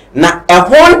akatua na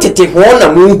ehon tete ho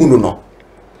na mu hunu no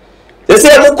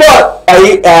se mu ko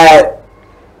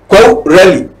Kwahu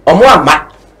rally omo ama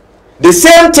the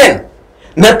same thing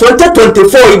na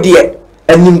 2024 idie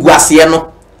animguase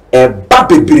no ba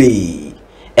bebre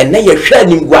enne ye hwa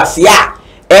animguase a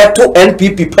to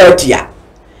NPP party a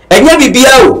enya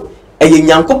bibia o eye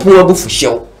Nyankopon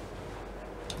abufuhyew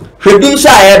hwedum so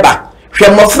ayeba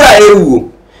hwemofra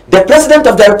ewu the president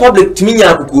of the republic timi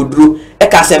nya kokoduro e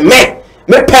ka se me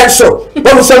penso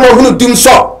bo so mo hunu dum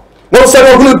so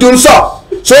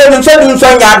so dum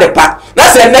so nya adepa na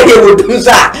se na he wo dum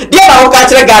so a dia na wo ka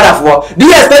kire Ghana do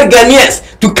you expect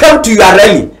Ghanaians to come to your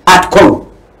rally at Kwahu?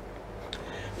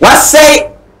 What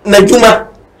say na juma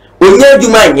onye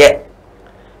juma nye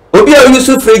obi o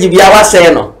use fridge bia wa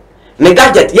say no ne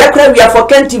gadget ya kra we for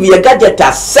Kent we gadget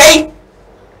say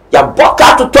ya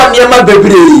boka to turn yema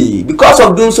bebre because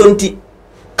of doing something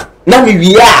na mi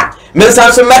wia me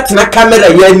sanso met na camera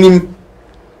ya nim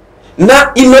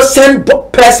na innocent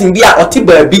person bia oti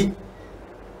baabi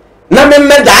na me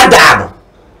dada no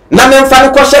na me mfa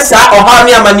ko hye sa oha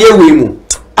me amane ewe mu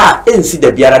ensi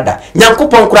da biara da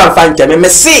Nyankopon kura mfa nche me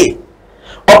say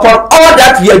upon all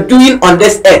that we are doing on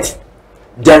this earth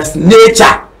there's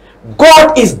nature.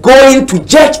 God is going to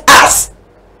judge us.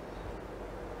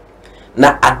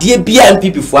 Na adie bia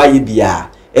NPP fo aye bia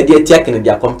e de tia kan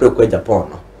dia compare ko Agyapong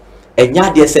no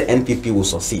enya de say NPP will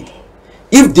succeed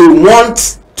if they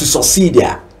want to succeed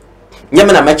there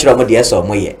nyame na machira mo de so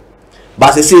mo ye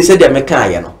ba se de me kan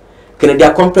aye no kan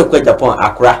dia compare ko Agyapong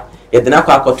akora ye de na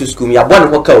kwa to school ya bo ne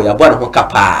ho ka o ya bo ne ho ka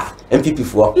pa NPP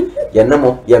fo ye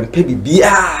namo ye mpe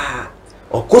bibia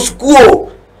o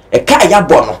school e ka ya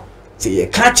bo no se ye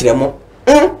ka kire mo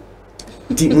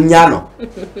ti munya no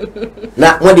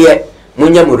na mo de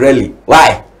munya mo rally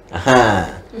why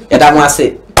ya da mo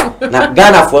ase na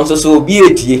Ghana fo nso so obi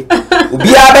etie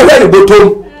obi abehwe ne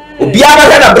botom obi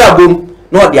abehwe na brabom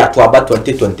no de ato aba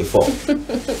 2024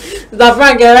 the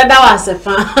Frank da wase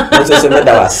fa nso se me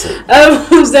da wase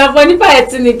so for ni pa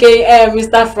etnike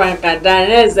Mr. Frank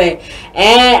Adaneze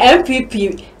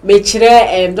MPP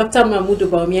mechire Dr. Mahmoud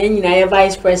Bawumia nyina ye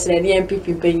vice president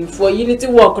MPP penyin for unity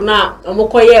work na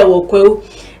omokoye wo Kwahu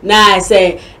na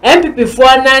say MPP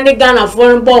for na ne Ghana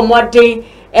for bo modern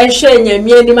ehwe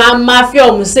nyamie ni ma mafia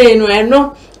omsei no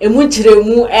eno emu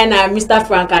chiremu na Mr.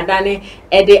 Frank Adane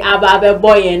ede ababe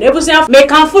boyen ebusia me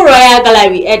kanfo Royal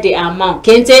Gallery ede amount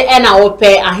kente na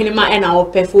ope ahenema na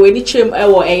ope fo eni chim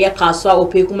ewo eye kaso a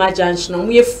ope kuma junction no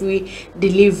ye free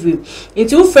delivery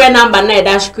into u free number na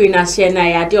dash screen ase na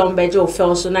ya de ombeje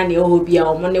ofe so na ne ohobia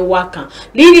omo ne waka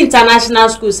lead international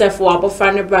school sefo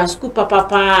abofra ne bra school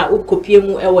papa ukopie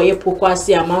mu ewo ye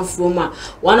pokwase amanfo ma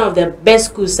one of the best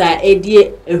schools a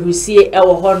edie ehusie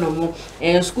ewo honomo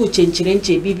school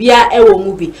chenchirenche bibia ewo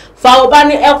mu bi fa oba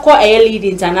ne eko lead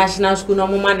international school no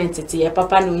mama nentete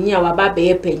papa no nya wa ba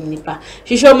be panyinipa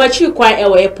hwehwe machi kwan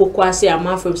ewo epokwase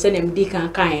amanfo se na mdi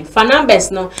kan fa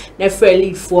numbers no na free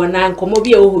lead for na nkomo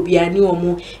bi ohobia ni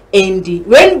omo endi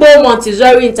Rainbow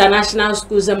Montessori International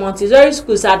Schools Montessori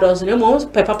schools ados no mo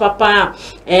papa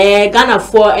Ghana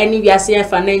for any wiase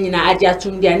fa na nyina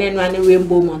Agyapong dia na eno ane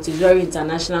Rainbow Montessori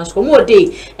International School mo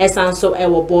dey esanso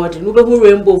ewo board no be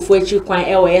Rainbow for echi kwan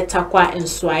ewo yetakwa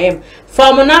ensoayem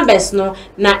from numbers no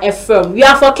na from we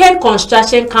are for Ken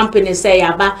construction company say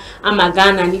yaba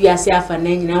amagana ni wiase afa na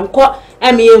nyina nko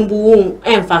embu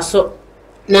emfaso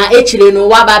na echire no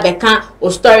waba beka o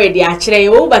story de akire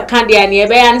wo beka de ane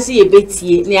ebe ya nse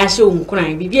yebetie ne ahye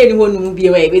onkuran bibia ni honum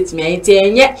bia wa yebetimi ayete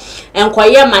enye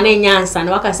enkoye ma na nya ansa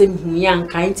na waka se mihu ya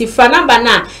nka nti fra number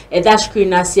na e dash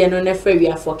screen ase no na fra we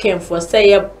are for Ken for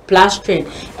say plastering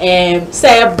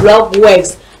say block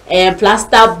works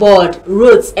plaster board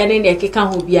roads ene ne keka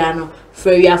ho bia no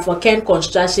we are for Ken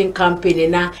construction company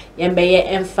na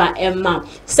yembeye emfa emma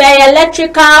say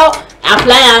electrical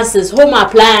appliances home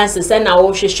appliances na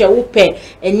wo hwehwe wo pe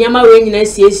enyama we nyina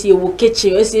siesie wo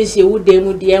kitchen siesie wo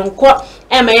demu de enko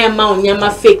emeye ma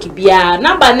onyama fake bia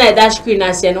number na dash screen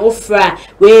ase no ofra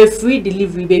we free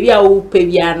delivery baby a wo pe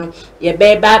bia no ye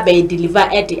be ba be deliver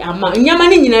e de ama nyama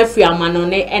ni nyina free ama no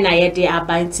ne na ye de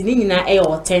abanti ni nyina e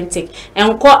authentic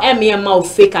enko emeye ma wo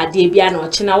fake ade bia na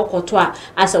ochina wo koto a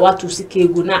ase watu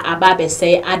sikegu na ababe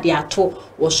say ade ato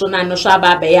wo so na no so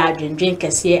ababe ya adwendwen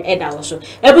kese e da wo so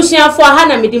ebusuafo ha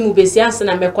na medi mu besianse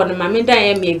na mekono mamenda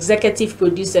ya me executive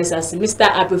producers as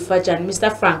Mr. Abufajan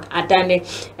Mr. Frank Adane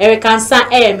Ericansa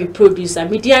me producer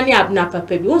Mediani Abna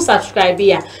Papa bi subscribe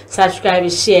ya subscribe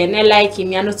share na like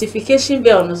mi notification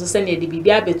bell no so se na de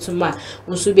bibia betuma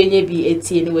nso benye bi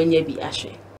etie ni wenye bi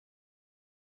ahwe.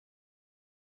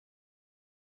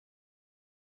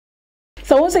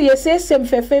 So once you say some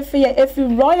if you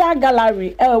Royal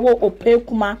Gallery wo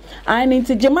opekuma and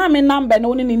into Jemame number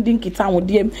no ni ndin kita wo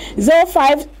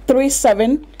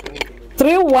 0537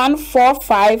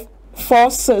 3145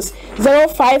 4546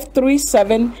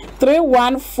 0537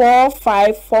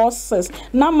 314546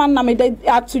 na man na me de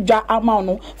atudwa ama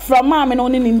no from ma me no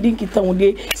ne ndi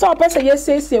kitawde so opese ye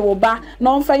sese wo ba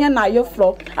no mfanya na ye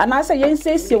flo ana se ye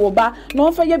sese wo ba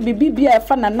no mfanya bibibia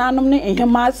efa na nanom ne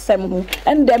ehema asem ho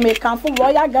ende me kanfo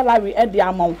Royal Gallery e de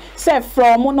ama se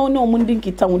from no ne omundi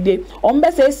kitawde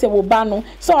ombe sese wo ba no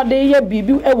so de ye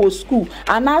bibi e wo school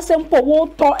ana se mpo wo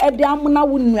to e de amuna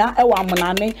wo nua e wo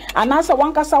amunane ana se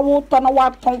wankasa wo to na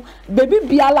wa ton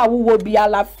bibibia la wo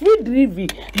biala Drivi,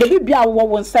 baby bia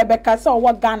wo sebeka so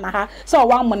wo Ghana ha so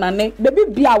wo amonane baby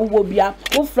bia wo bia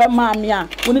wo fra maamia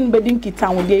wo ni bedin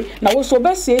kitawde na wo so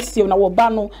be siesie na wo ba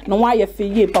no na wo aye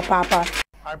papa.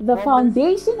 The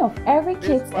foundation of every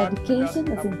kid's education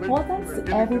is important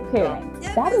to every parent.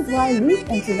 That is why Leap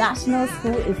International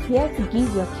School is here to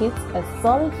give your kids a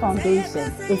solid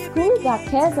foundation. The school that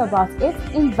cares about its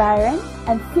environment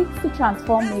and seeks to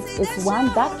transform it is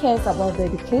one that cares about the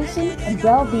education and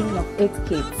well-being of its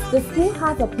kids. The school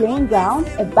has a playing ground,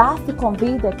 a bus to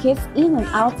convey the kids in and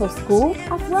out of school,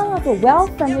 as well as a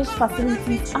well-furnished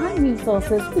facilities and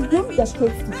resources to groom the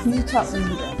kids to future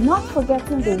leaders. Not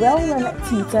forgetting the well-learned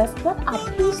teachers that are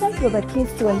patient with the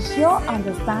kids to ensure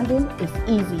understanding is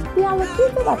easy. They are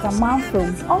located at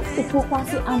Amanfrom off the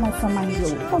Pokwasi Amasaman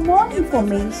Road. For more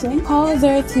information, call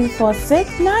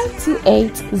 0246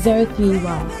 928 031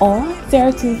 or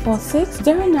 0246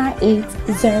 098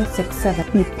 067.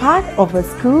 Be part of a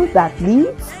school that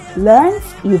leads, learns,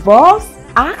 evolves,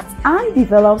 acts, and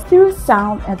develops through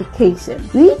sound education.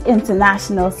 Leap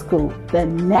International School, the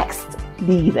next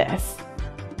leaders.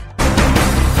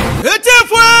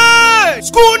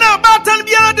 School na batan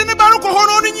biara de ne baroko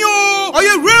hono ni yo.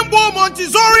 Oye Rainbow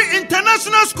Montessori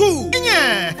International School.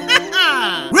 Inye.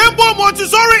 Rainbow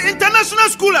Montessori International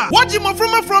School. What you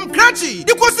from Kratchi?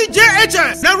 Because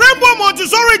JHS. The Rainbow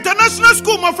Montessori International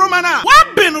School from ana.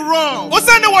 What been wrong? What's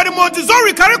the what the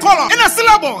Montessori curriculum in a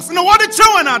syllabus? No what the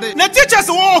children are the teachers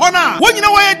wo hona. When you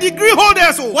know why degree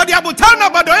holders what the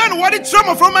abutana badoyan what the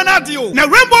trauma from anadio. Na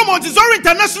Rainbow Montessori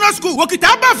International School.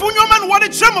 Wakitaba funyoman what the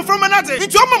trauma from anate.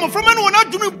 It's your mama from an not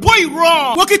doing boy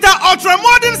wrong. Wakita ultra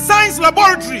modern science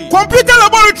laboratory, computer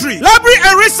laboratory, library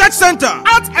and research center,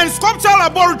 art and sculpture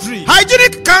laboratory,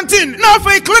 hygienic canteen, now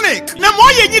for a clinic. Na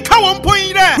moye yika 1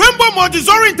 point there. Rainbow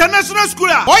Montessori International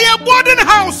School. Oye boarding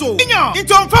house. Inyo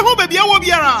into onfahu baby awo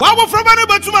biara. Wawo from anu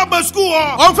batuma ba school.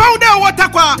 Onfahu there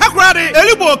watakwa. Takrade,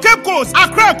 Elibo, Cape Coast,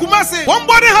 Accra, Kumasi. One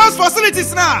boarding house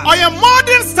facilities now. Oye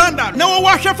modern standard. Na wo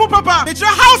washefu papa. It's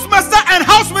your house master and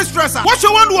house mistress. What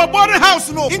you want to a boarding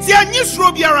house no? It's your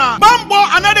Nisro biara. Bambo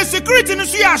another security no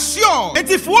see sure. It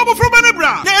if wo from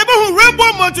anebra. The ebe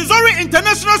Rainbow Montessori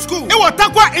International School. E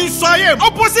watakwa in Soyem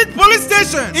opposite police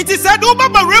station. It is said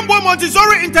Obaba Rainbow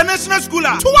Montessori International School.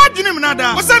 Tuwa junim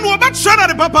nada. Osan wo bat shana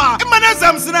de papa. E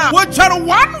manazams na. Wo charo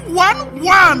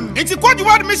 111. It is quite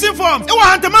word mission forms. E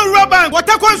wa hantama Rubank.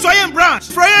 Watakwa in Soyem branch.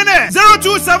 Frayene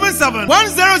 0277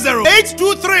 100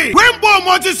 823. Rainbow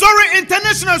Montessori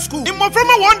International School. In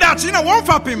Moframa Wanda China one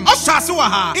fapim. Oshasi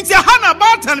waha. It's a Hana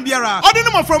Batan Biara.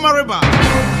 Ordinary from a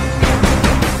river.